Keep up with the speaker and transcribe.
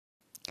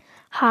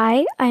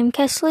Hi, I'm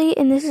Kesley,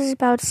 and this is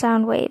about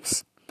sound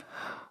waves.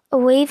 A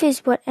wave is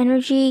what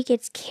energy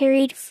gets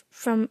carried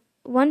from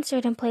one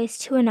certain place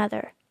to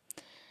another.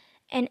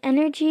 And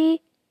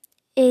energy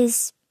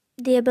is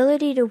the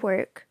ability to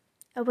work.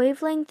 A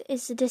wavelength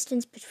is the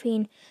distance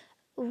between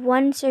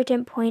one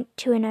certain point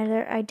to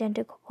another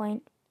identical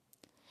point.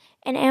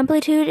 An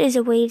amplitude is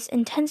a wave's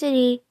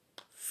intensity.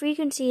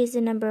 Frequency is the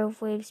number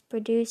of waves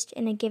produced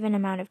in a given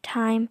amount of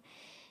time.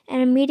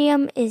 And a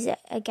medium is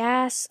a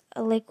gas,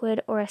 a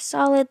liquid, or a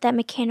solid that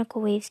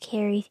mechanical waves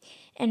carry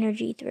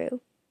energy through.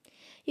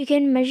 You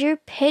can measure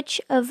pitch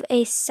of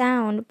a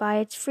sound by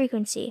its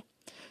frequency.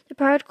 The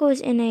particles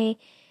in a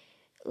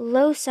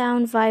low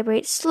sound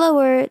vibrate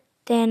slower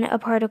than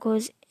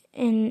particles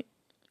in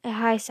a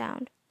high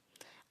sound.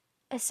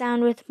 A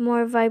sound with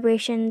more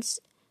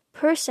vibrations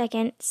per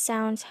second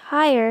sounds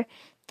higher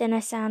than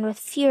a sound with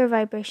fewer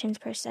vibrations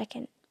per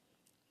second.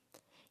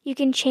 You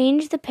can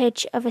change the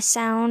pitch of a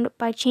sound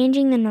by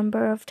changing the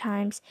number of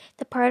times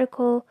the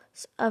particles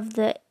of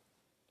the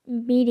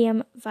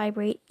medium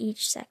vibrate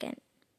each second.